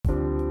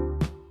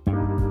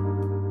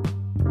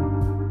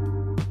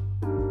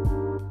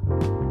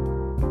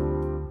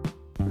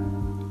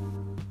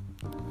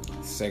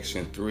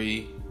section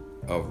 3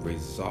 of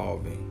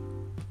resolving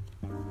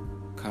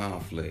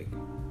conflict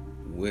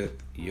with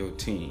your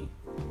team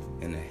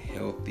in a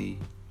healthy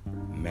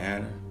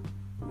manner.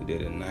 We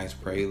did a nice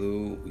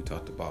prelude. We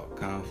talked about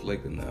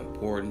conflict and the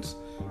importance.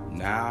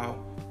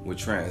 Now we're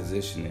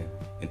transitioning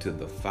into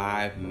the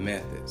 5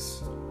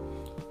 methods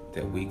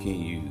that we can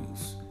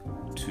use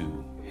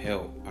to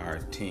help our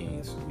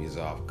teams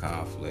resolve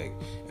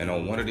conflict. And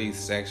on one of these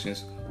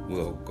sections,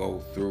 we'll go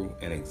through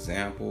an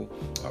example,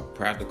 a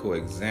practical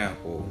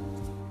example,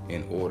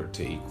 in order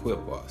to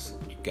equip us.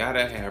 You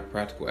gotta have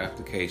practical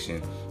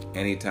application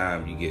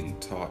anytime you're getting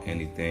taught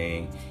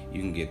anything.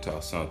 You can get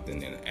taught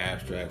something in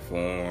abstract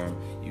form.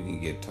 You can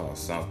get taught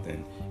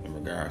something in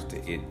regards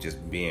to it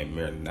just being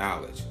mere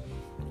knowledge.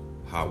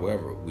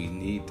 However, we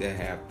need to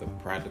have the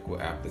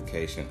practical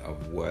application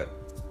of what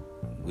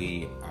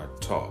we are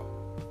taught.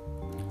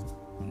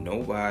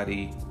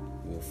 Nobody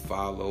will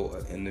follow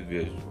an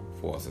individual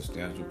for a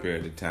substantial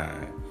period of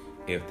time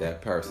if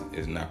that person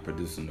is not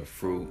producing the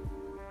fruit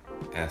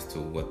as to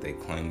what they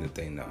claim that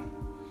they know.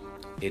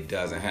 It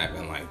doesn't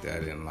happen like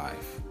that in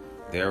life.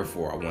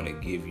 Therefore, I want to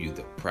give you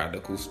the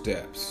practical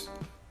steps.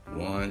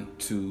 1,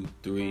 2,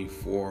 3,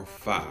 4,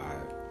 5,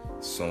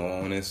 so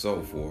on and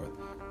so forth,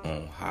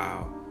 on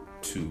how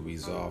to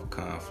resolve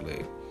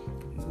conflict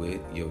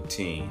with your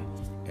team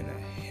in a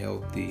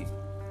healthy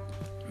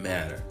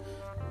manner.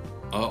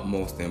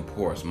 Utmost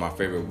importance. My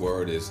favorite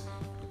word is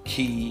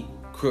key,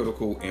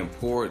 critical,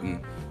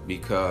 important,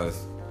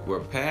 because we're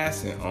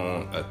passing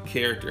on a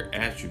character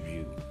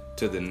attribute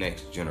to the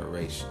next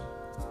generation.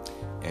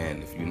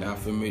 And if you're not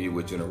familiar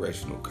with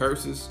generational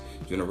curses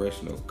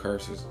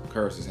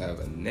have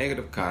a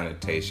negative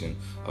connotation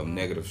of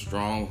negative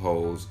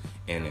strongholds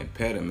and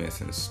impediments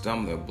and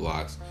stumbling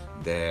blocks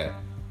that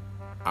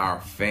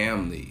our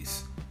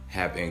families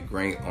have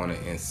ingrained on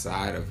the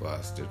inside of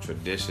us, the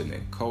tradition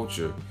and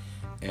culture,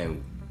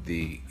 and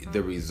the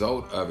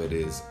result of it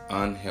is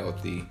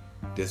unhealthy,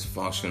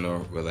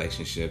 dysfunctional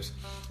relationships.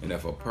 And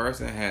if a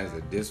person has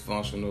a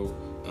dysfunctional,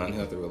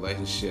 unhealthy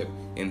relationship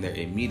in their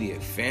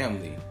immediate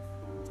family,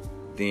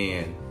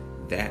 then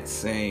that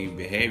same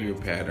behavior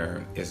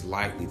pattern is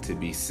likely to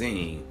be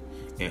seen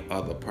in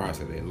other parts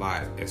of their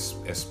life,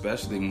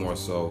 especially more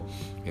so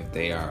if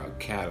they are a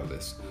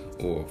catalyst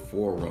or a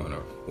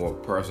forerunner or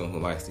a person who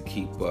likes to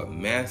keep up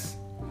mess.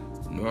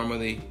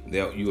 Normally,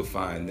 you will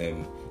find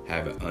them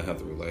having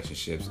unhealthy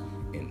relationships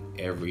in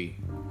every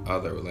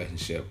other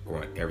relationship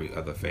or in every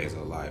other phase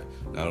of life,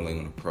 not only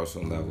on a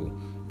personal level,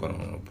 but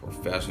on a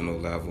professional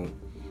level,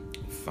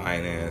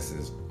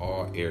 finances,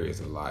 all areas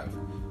of life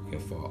can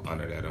fall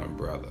under that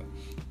umbrella.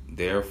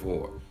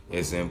 Therefore,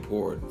 it's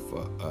important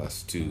for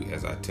us to,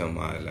 as I tell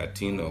my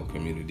Latino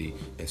community,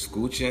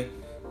 escuchen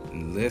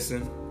and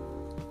listen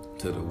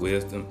to the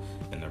wisdom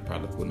and the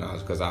practical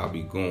knowledge, because I'll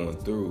be going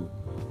through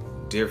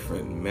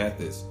different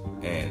methods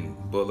and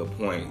bullet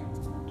point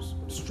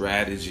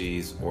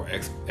strategies or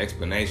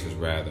explanations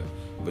rather,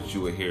 but you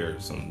will hear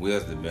some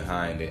wisdom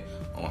behind it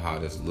on how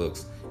this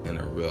looks in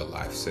a real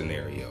life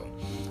scenario.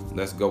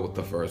 Let's go with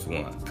the first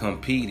one.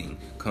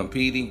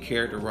 Competing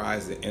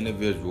characterizes the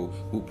individual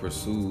who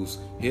pursues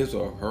his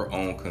or her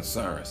own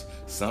concerns,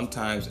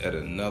 sometimes at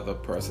another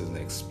person's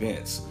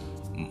expense.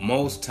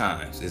 Most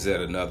times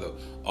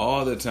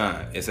all the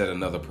time it's at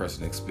another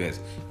person's expense.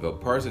 If a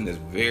person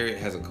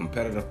has a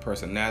competitive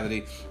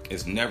personality,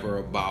 it's never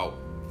about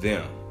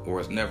them,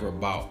 or it's never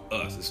about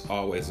us. It's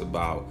always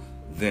about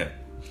them.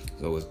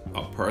 So it's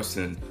a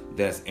person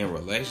that's in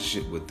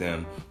relationship with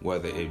them,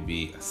 whether it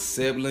be a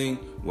sibling,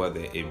 whether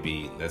it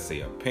be, let's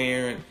say, a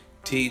parent,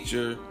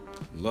 teacher,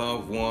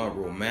 loved one,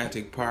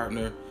 romantic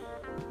partner.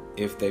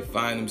 If they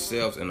find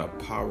themselves in a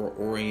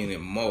power-oriented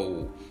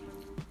mode,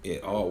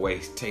 it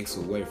always takes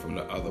away from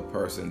the other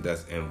person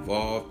that's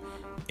involved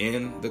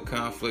in the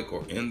conflict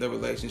or in the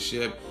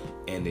relationship,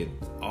 and it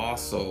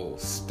also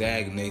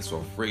stagnates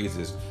or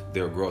freezes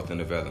their growth and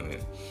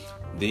development.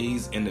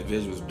 These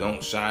individuals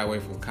don't shy away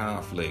from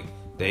conflict.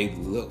 They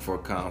look for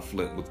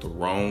conflict with the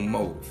wrong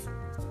motive.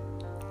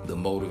 The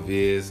motive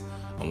is,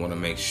 I want to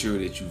make sure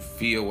that you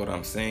feel what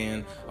I'm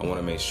saying. I want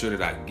to make sure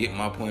that I get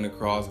my point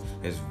across.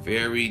 It's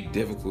very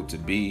difficult to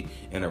be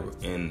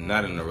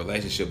not in a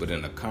relationship, but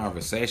in a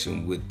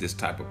conversation with this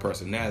type of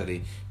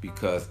personality,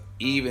 because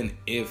even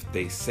if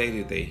they say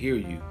that they hear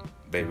you,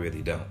 they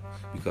really don't,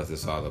 because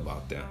it's all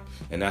about them.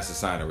 And that's a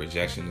sign of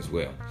rejection as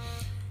well.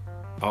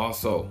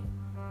 Also,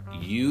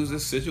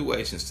 uses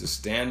situations to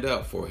stand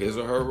up for his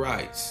or her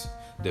rights,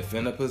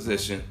 defend a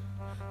position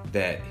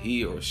that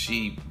he or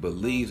she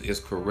believes is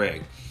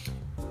correct.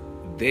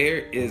 There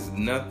is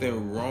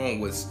nothing wrong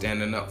with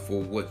standing up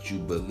for what you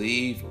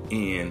believe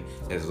in,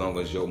 as long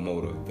as your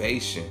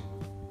motivation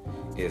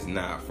is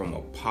not from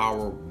a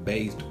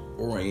power-based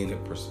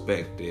oriented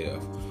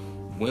perspective.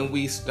 When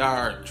we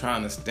start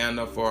trying to stand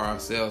up for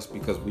ourselves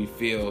because we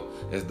feel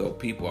as though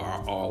people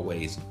are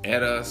always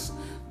at us,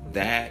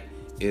 that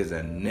is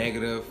a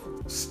negative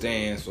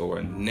stance or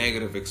a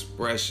negative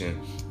expression,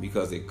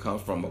 because it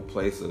comes from a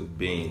place of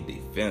being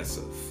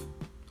defensive.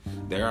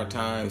 There are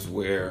times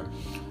where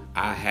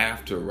I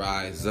have to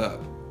rise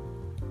up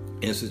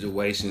in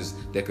situations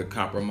that could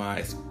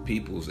compromise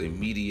people's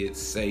immediate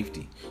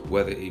safety,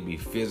 whether it be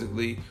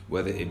physically,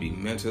 whether it be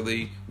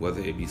mentally,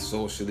 whether it be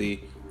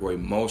socially or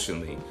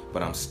emotionally.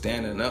 But I'm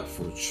standing up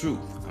for truth.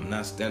 I'm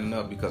not standing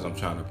up because I'm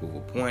trying to prove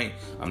a point.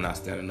 I'm not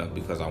standing up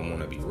because I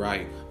want to be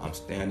right. I'm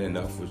standing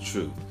up for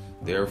truth.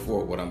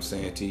 Therefore, what I'm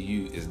saying to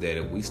you is that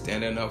if we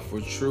standing up for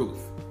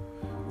truth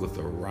with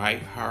the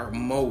right heart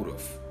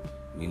motive,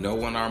 we know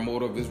when our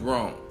motive is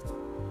wrong.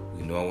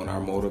 We know when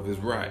our motive is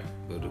right.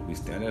 But if we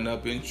standing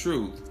up in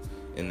truth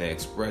and the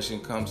expression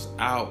comes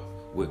out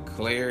with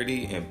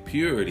clarity and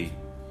purity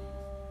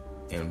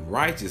and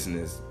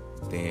righteousness,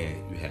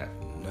 then you have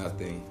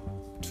nothing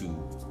to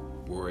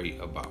worry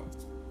about.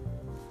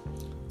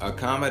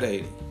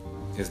 Accommodating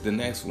is the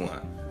next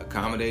one.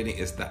 Accommodating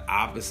is the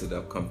opposite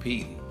of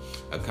competing.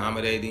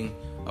 Accommodating,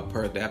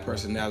 that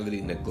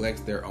personality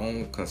neglects their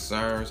own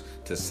concerns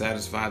to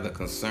satisfy the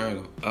concern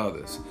of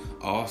others.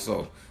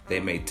 Also, they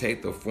may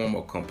take the form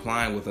of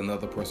complying with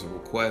another person's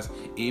request,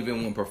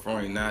 even when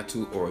preferring not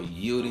to or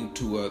yielding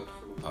to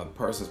a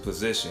person's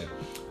position.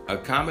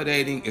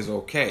 Accommodating is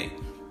okay.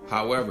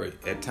 However,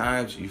 at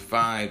times you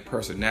find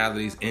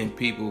personalities in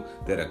people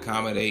that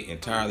accommodate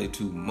entirely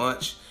too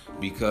much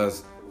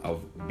because of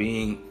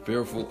being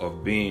fearful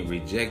of being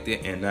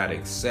rejected and not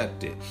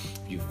accepted.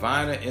 If you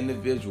find an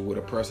individual with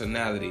a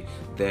personality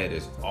that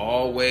is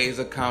always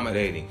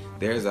accommodating,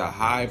 there's a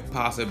high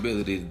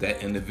possibility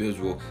that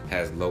individual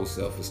has low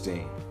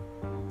self-esteem.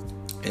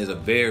 It's a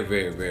very,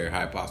 very, very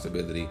high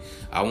possibility.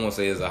 I won't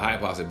say it's a high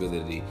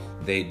possibility.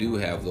 They do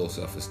have low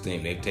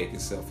self-esteem. They've taken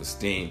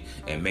self-esteem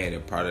and made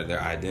it part of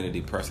their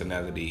identity,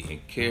 personality,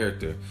 and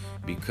character,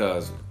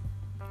 because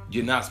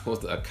you're not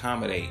supposed to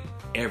accommodate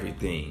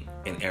everything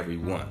and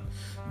everyone.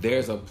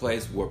 There's a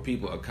place where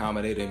people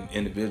accommodate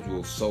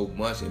individuals so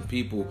much, and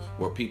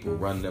where people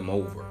run them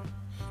over,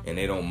 and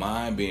they don't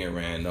mind being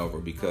ran over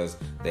because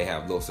they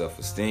have low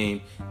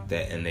self-esteem,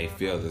 and they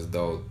feel as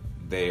though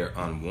they are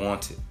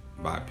unwanted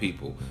by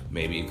people.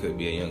 Maybe it could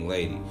be a young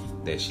lady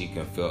that she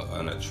can feel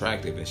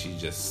unattractive and she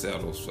just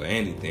settles for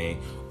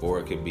anything, or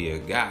it could be a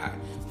guy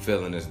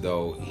feeling as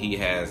though he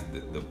has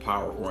the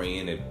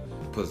power-oriented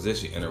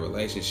position in a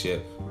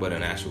relationship, but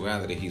in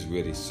actuality he's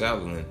really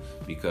settling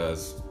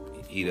because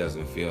he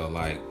doesn't feel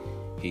like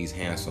he's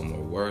handsome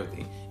or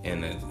worthy,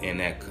 and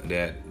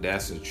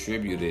that's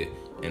attributed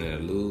and it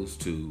alludes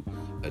to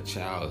a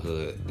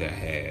childhood that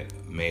had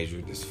major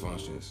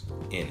dysfunctions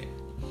in it.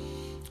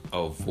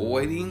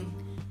 Avoiding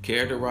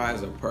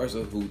characterize a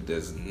person who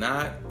does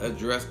not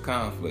address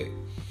conflict.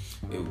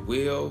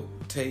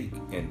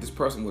 This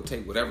person will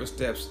take whatever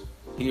steps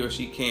he or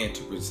she can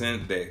to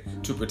pretend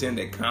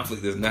that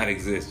conflict does not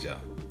exist, y'all.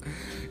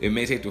 It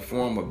may take the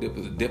form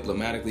of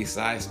diplomatically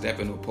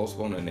sidestepping or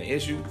postponing the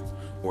issue,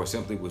 or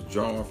simply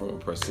withdrawing from a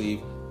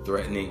perceived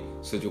threatening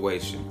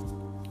situation.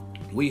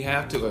 We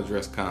have to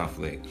address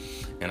conflict,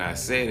 and I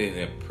said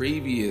in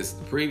previous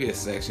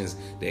sections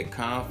that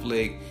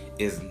conflict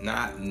is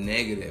not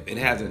negative. It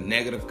has a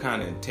negative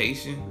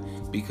connotation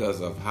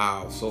because of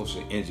how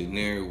social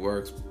engineering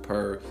works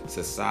per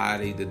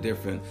society, the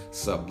different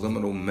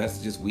subliminal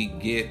messages we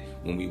get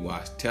when we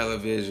watch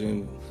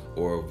television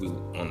or if we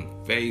on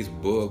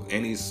Facebook,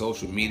 any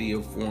social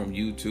media form,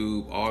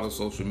 YouTube, all the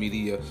social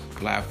media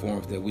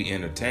platforms that we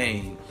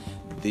entertain.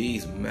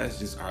 These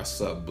messages are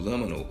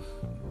subliminal.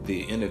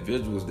 The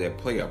individuals that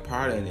play a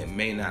part in it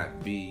may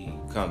not be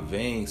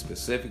conveying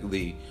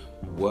specifically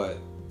what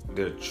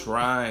they're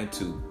trying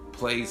to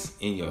place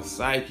in your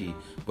psyche,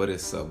 but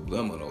it's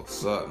subliminal.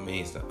 Sub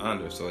means to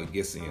under, so it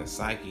gets in your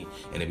psyche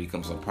and it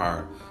becomes a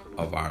part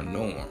of our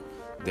norm.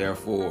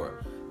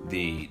 Therefore,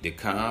 the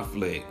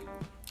conflict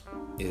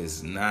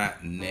is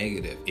not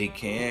negative. It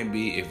can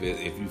be if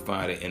you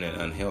find it in an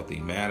unhealthy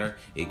manner.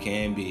 It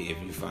can be if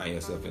you find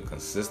yourself in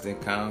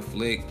consistent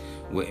conflict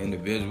with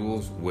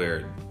individuals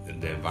where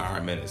the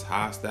environment is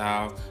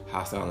hostile.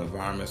 Hostile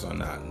environments are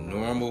not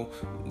normal.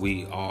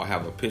 We all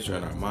have a picture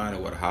in our mind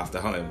of what a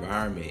hostile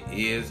environment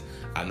is.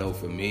 I know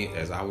for me,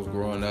 as I was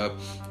growing up,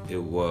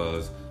 it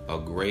was a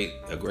great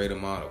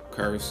amount of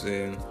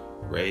cursing,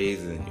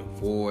 raising your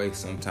voice,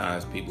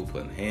 sometimes people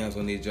putting hands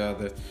on each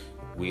other.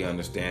 We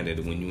understand that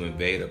when you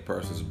invade a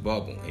person's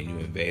bubble and you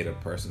invade a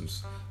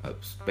person's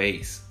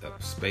space,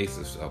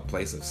 a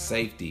place of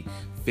safety,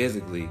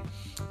 physically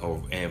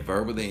and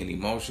verbally and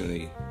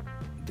emotionally,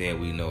 then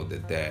we know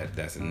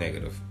that's a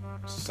negative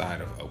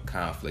side of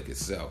conflict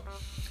itself.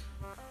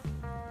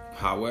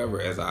 However,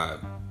 as I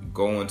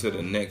go into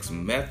the next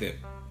method,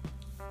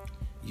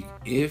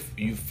 if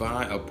you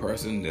find a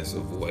person that's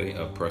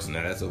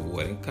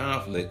avoiding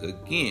conflict,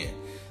 again,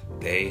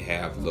 they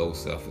have low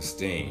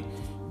self-esteem,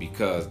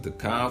 because the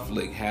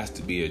conflict has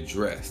to be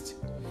addressed.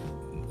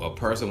 A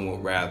person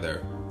would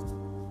rather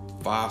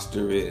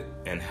foster it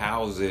and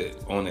house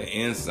it on the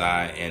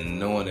inside, and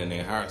knowing in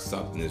their heart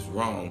something is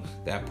wrong,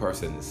 that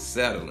person is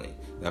settling.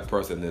 that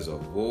person is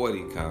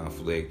avoiding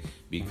conflict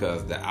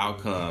because the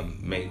outcome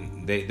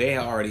they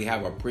already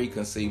have a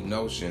preconceived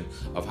notion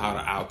of how the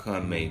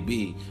outcome may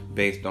be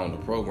based on the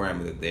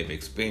programming that they've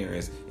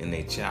experienced in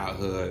their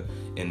childhood,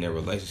 in their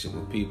relationship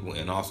with people,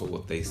 and also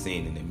what they've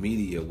seen in the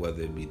media,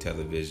 whether it be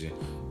television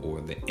or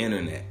the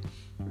internet.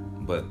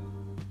 But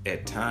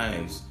at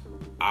times,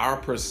 our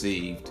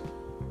perceived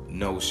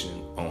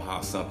notion on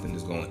how something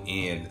is going to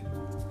end,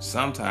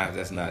 sometimes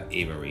that's not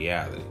even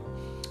reality.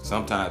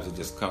 Sometimes it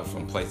just comes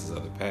from places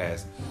of the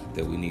past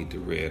that we need to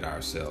rid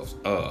ourselves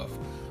of.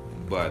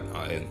 But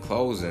in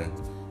closing,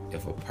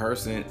 if a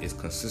person is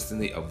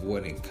consistently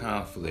avoiding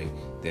conflict,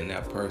 then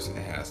that person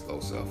has low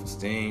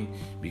self-esteem,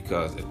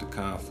 because if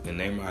in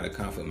their mind, the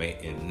conflict may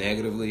end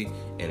negatively,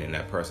 and then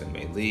that person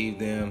may leave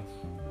them.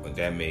 But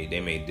they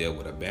may deal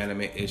with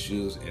abandonment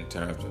issues in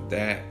terms of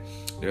that.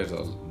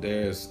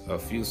 There's a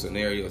few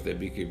scenarios that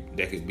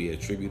could be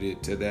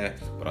attributed to that,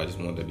 but I just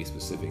wanted to be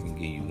specific and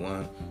give you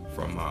one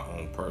from my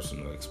own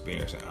personal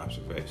experience and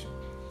observation.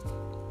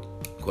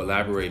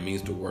 Collaborate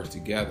means to work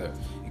together.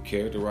 It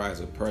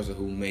characterizes a person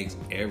who makes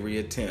every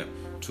attempt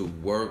to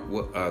work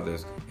with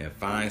others and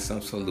find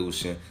some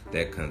solution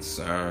that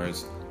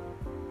concerns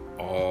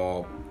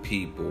all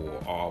people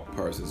or all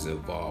persons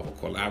involved.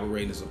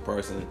 Collaborating is a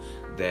person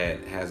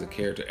that has a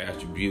character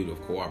attribute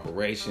of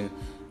cooperation.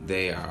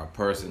 They are a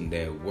person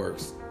that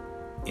works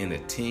in a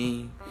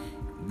team.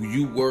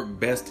 You work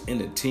best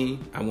in a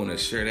team. I want to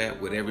share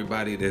that with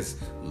everybody that's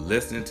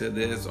listening to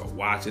this or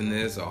watching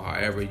this or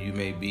however you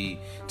may be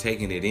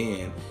taking it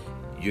in.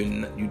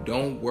 You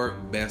don't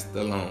work best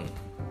alone.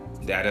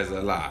 That is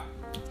a lie.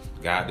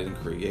 God didn't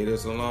create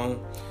us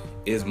alone.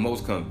 It's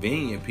most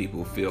convenient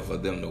people feel for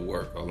them to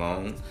work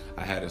alone.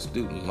 I had a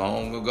student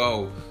long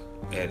ago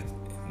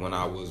when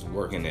I was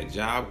working at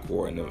Job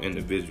Corps, and the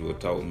individual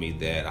told me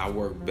that I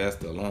work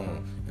best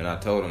alone, and I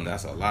told him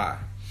that's a lie.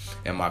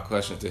 And my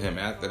question to him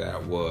after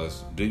that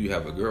was, do you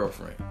have a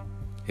girlfriend?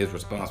 His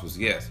response was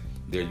yes.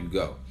 There you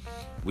go.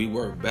 We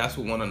work best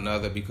with one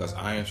another because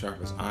iron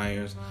sharpens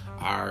irons.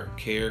 Our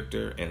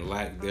character and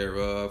lack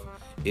thereof,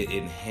 it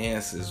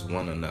enhances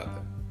one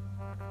another.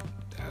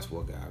 That's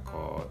what God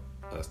called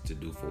us to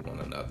do for one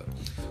another.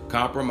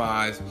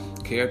 Compromise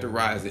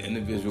characterizes the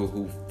individual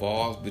who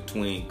falls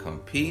between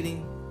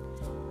competing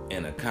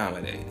and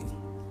accommodating.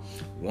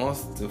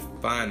 Wants to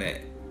find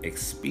an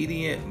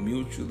expedient,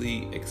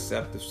 mutually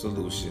acceptable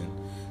solution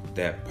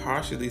that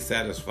partially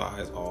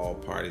satisfies all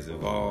parties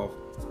involved.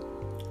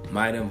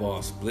 Might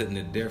involve splitting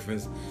the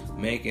difference,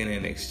 making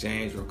an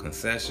exchange or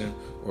concession,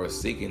 or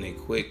seeking a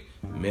quick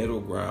middle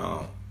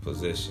ground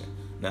position.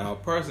 Now, a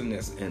person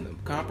that's in the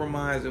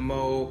compromising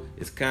mode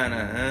is kind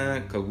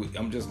of, because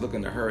I'm just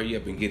looking to hurry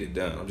up and get it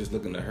done. I'm just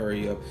looking to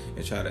hurry up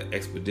and try to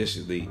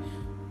expeditiously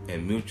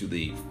and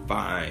mutually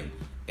find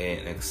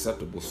an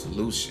acceptable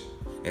solution.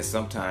 And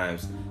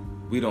sometimes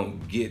we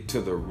don't get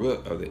to the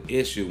root of the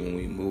issue when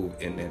we move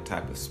in that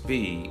type of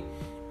speed,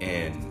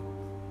 and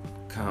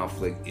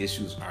conflict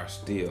issues are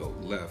still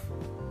left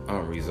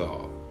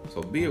unresolved.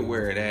 So be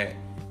aware of that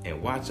and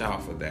watch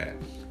out for that.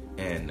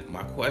 And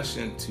my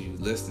question to you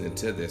listening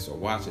to this or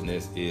watching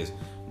this is,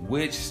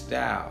 which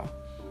style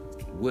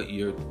would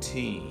your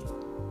team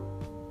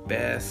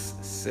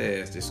best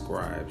says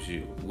describes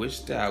you? Which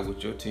style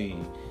would your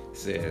team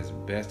says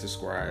best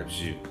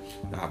describes you?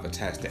 Now, I've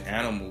attached the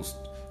animals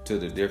to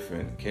the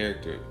different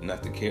character,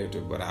 not the character,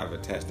 but I've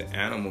attached the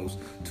animals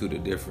to the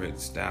different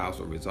styles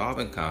of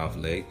resolving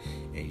conflict.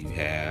 And you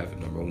have,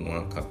 number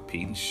 1,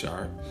 competing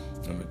shark.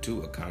 Number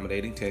 2,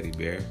 accommodating teddy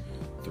bear.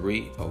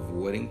 3,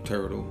 avoiding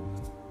turtle.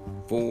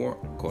 4,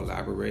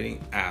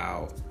 collaborating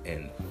owl.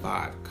 And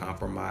 5,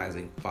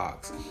 compromising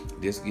fox.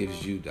 This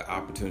gives you the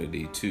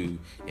opportunity to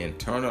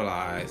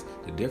internalize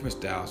the different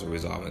styles of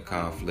resolving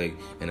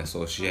conflict in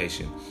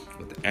association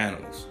with the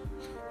animals.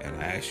 And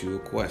I ask you a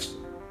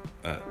question.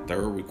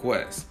 Third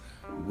request: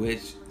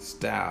 which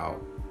style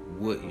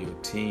would your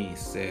team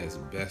says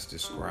best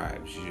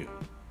describes you?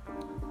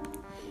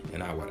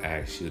 And I would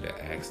ask you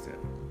to ask them.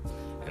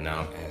 And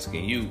now I'm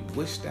asking you,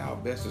 which style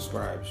best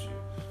describes you?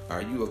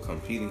 Are you a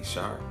competing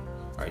shark?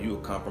 Are you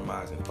a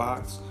compromising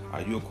fox?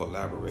 Are you a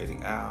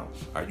collaborating owl?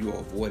 Are you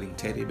avoiding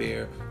teddy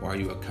bear? Or are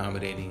you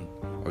accommodating?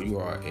 Or you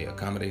are a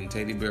accommodating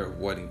teddy bear,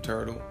 avoiding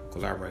turtle,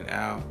 collaborating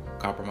owl,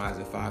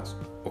 compromising fox,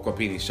 or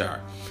competing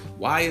shark?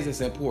 Why is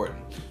this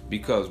important?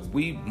 Because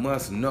we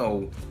must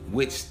know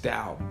which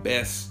style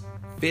best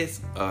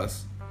fits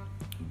us,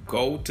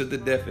 go to the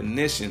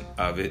definition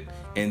of it,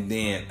 and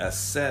then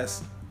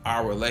assess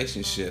our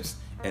relationships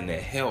and the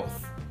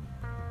health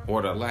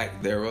or the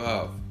lack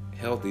thereof,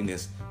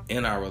 healthiness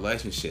in our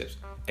relationships.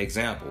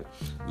 Example,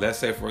 let's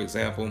say, for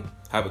example,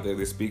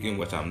 hypothetically speaking,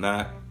 which I'm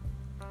not,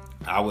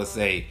 I would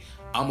say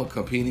I'm a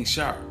competing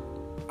shark.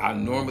 I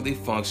normally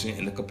function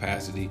in the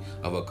capacity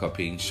of a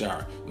competing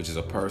shark, which is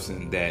a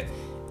person that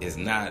is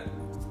not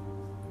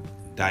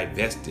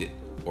divested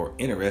or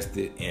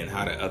interested in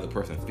how the other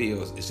person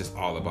feels. It's just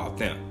all about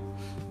them.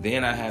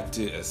 Then I have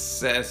to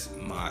assess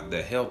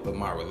the health of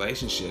my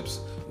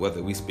relationships,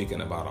 whether we're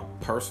speaking about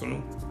a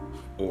personal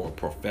or a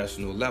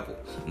professional level.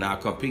 Now,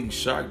 a competing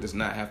shark does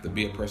not have to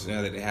be a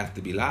personality that has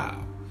to be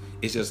loud.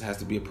 It just has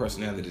to be a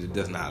personality that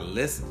does not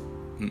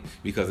listen,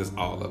 because it's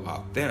all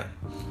about them.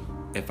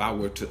 If I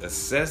were to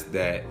assess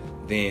that,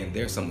 then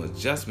there's some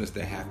adjustments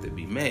that have to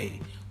be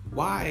made.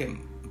 Why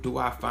do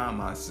I find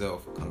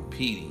myself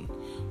competing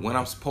when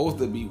I'm supposed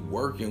to be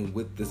working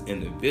with this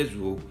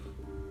individual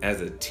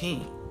as a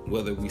team?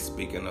 Whether we're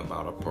speaking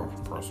about a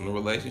personal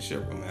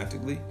relationship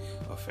romantically,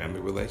 a family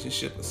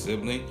relationship, a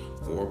sibling,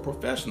 or a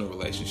professional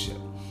relationship.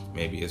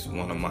 Maybe it's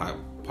one of my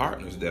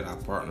partners that I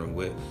partner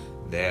with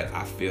that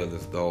I feel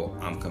as though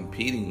I'm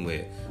competing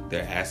with.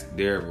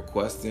 They're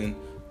requesting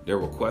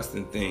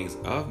things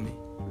of me.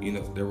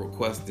 They're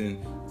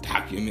requesting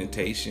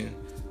documentation,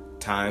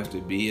 times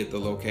to be at the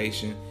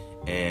location,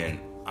 and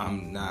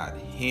I'm not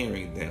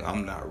hearing them.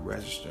 I'm not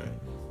registering.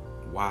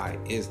 Why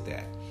is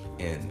that?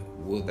 And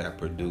will that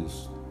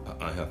produce an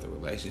unhealthy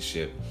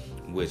relationship,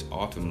 which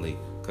ultimately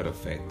could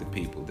affect the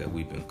people that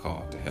we've been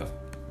called to help,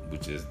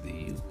 which is the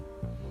youth?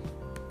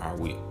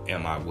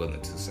 Am I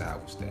willing to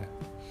salvage that?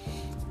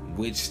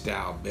 Which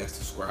style best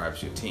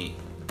describes your team?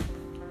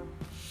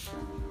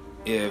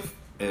 If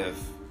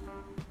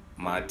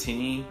my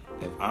team,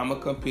 if I'm a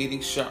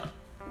competing shark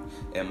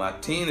and my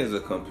team is a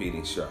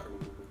competing shark,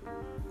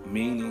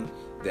 meaning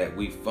that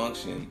we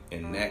function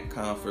in that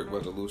conflict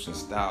resolution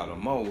style the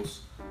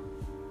most,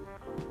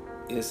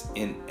 it's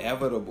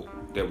inevitable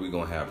that we're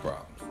going to have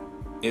problems.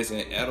 It's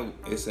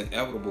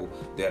inevitable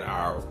that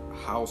our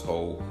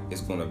household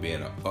is going to be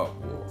in an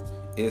uproar.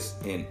 It's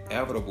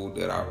inevitable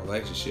that our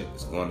relationship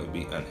is going to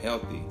be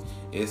unhealthy.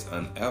 It's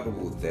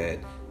inevitable that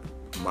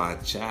my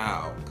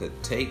child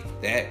could take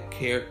that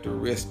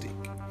characteristic,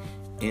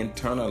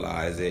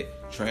 internalize it,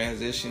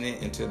 transition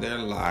it into their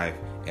life,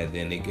 and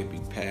then it could be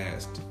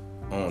passed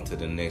on to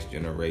the next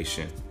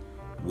generation,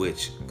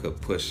 which could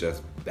push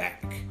us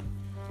back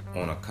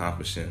on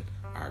accomplishing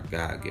our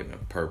God-given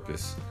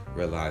purpose,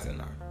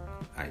 realizing our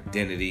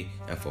identity,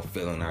 and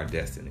fulfilling our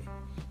destiny.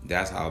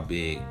 That's how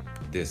big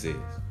this is.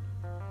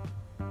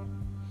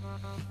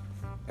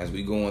 As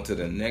we go into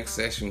the next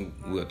section,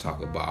 we'll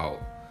talk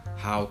about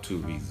how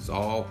to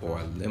resolve or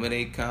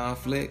eliminate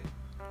conflict.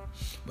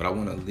 But I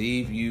want to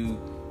leave you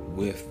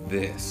with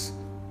this.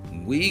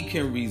 We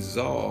can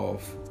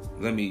resolve,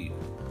 let me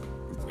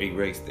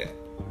erase that.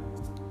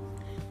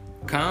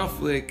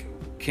 Conflict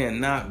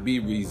cannot be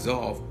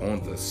resolved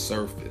on the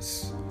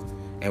surface.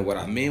 And what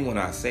I mean when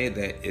I say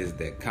that is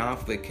that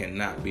conflict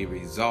cannot be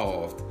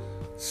resolved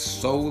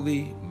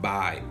solely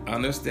by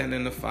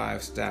understanding the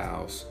 5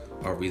 styles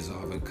of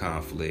resolving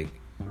conflict,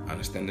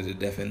 understanding the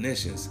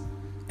definitions,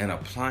 and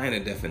applying the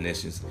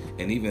definitions,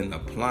 and even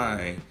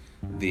applying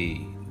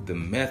the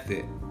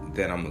method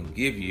that I'm going to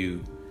give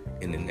you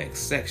in the next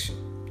section.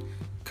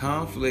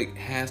 Conflict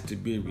has to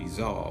be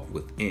resolved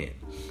within.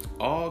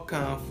 All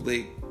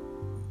conflict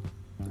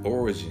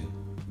origin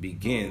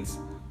begins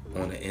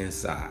on the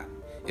inside.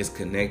 It's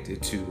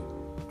connected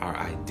to our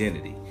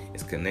identity.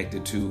 It's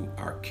connected to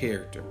our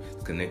character.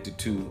 It's connected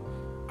to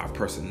our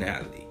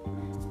personality.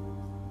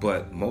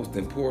 But most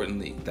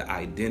importantly, the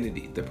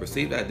identity, the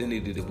perceived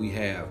identity that we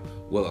have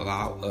will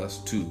allow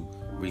us to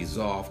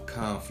resolve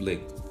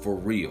conflict for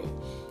real.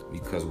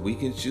 Because we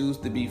can choose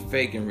to be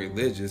fake and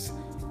religious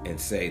and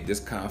say this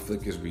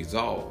conflict is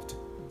resolved.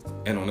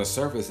 And on the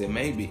surface, it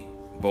may be.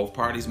 Both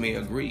parties may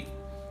agree.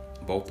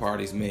 Both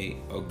parties may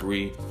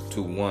agree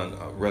to one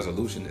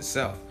resolution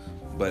itself.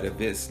 But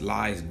if it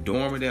lies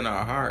dormant in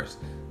our hearts,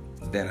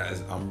 then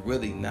I'm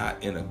really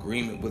not in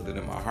agreement with it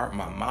in my heart.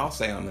 My mouth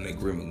say I'm in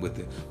agreement with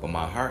it, but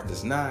my heart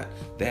does not.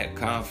 That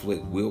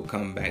conflict will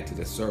come back to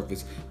the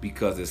surface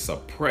because it's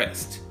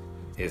suppressed.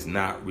 It's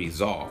not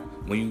resolved.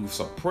 When you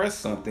suppress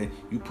something,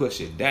 you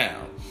push it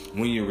down.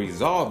 When you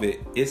resolve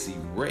it, it's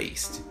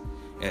erased.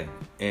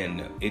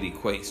 And it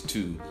equates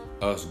to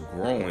us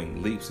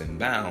growing leaps and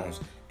bounds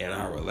in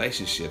our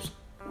relationships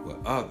with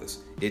others.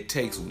 It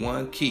takes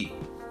one key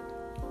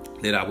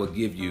that I will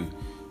give you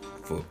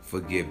for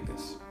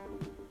forgiveness.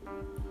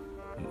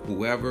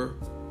 Whoever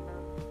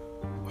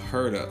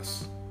hurt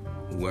us,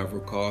 whoever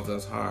caused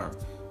us harm,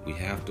 we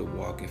have to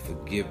walk in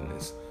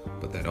forgiveness.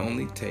 But that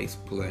only takes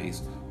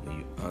place when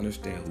you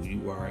understand who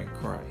you are in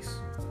Christ.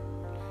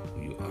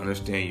 When you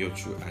understand your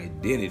true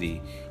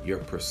identity, your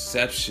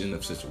perception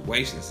of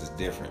situations is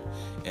different.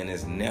 And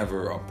it's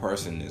never a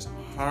person that's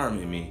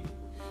harming me.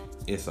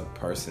 It's a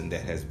person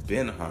that has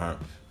been harmed,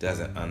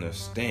 doesn't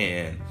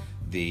understand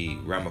the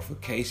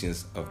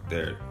ramifications of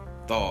their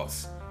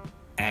thoughts,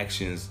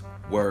 actions,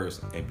 words,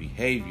 and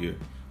behavior.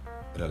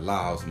 It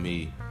allows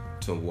me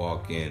to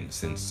walk in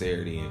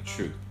sincerity and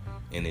truth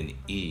and in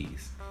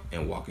ease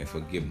and walk in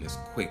forgiveness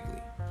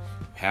quickly.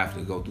 You have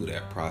to go through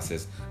that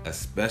process,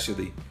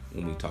 especially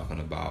when we're talking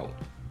about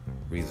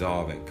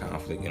resolving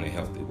conflict in a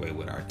healthy way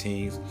with our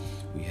teens.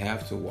 We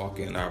have to walk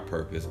in our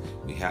purpose.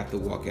 We have to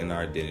walk in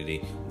our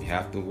identity. We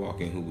have to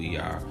walk in who we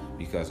are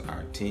because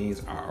our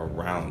teens are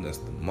around us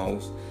the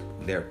most.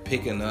 They're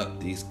picking up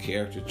these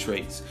character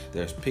traits.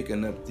 They're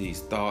picking up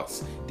these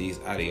thoughts, these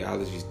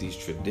ideologies, these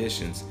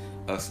traditions,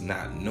 us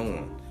not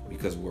knowing.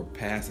 because we're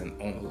passing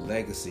on a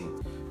legacy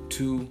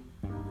to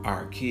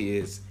our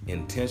kids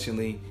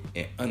intentionally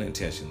and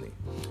unintentionally.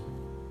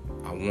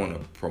 I want to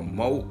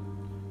promote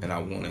and I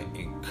want to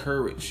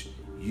encourage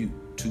you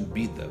to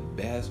be the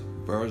best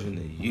version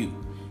of you,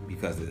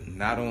 because it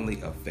not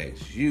only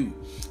affects you,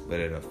 but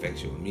it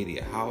affects your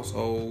immediate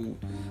household,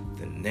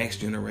 the next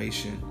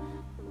generation,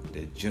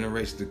 the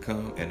generation to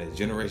come, and the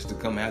generation to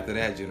come after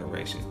that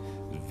generation.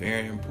 It's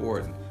very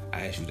important.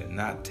 I ask you to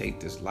not take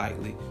this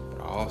lightly,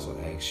 but I also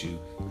ask you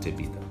to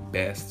be the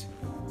best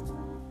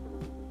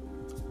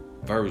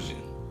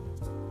version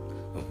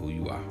of who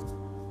you are.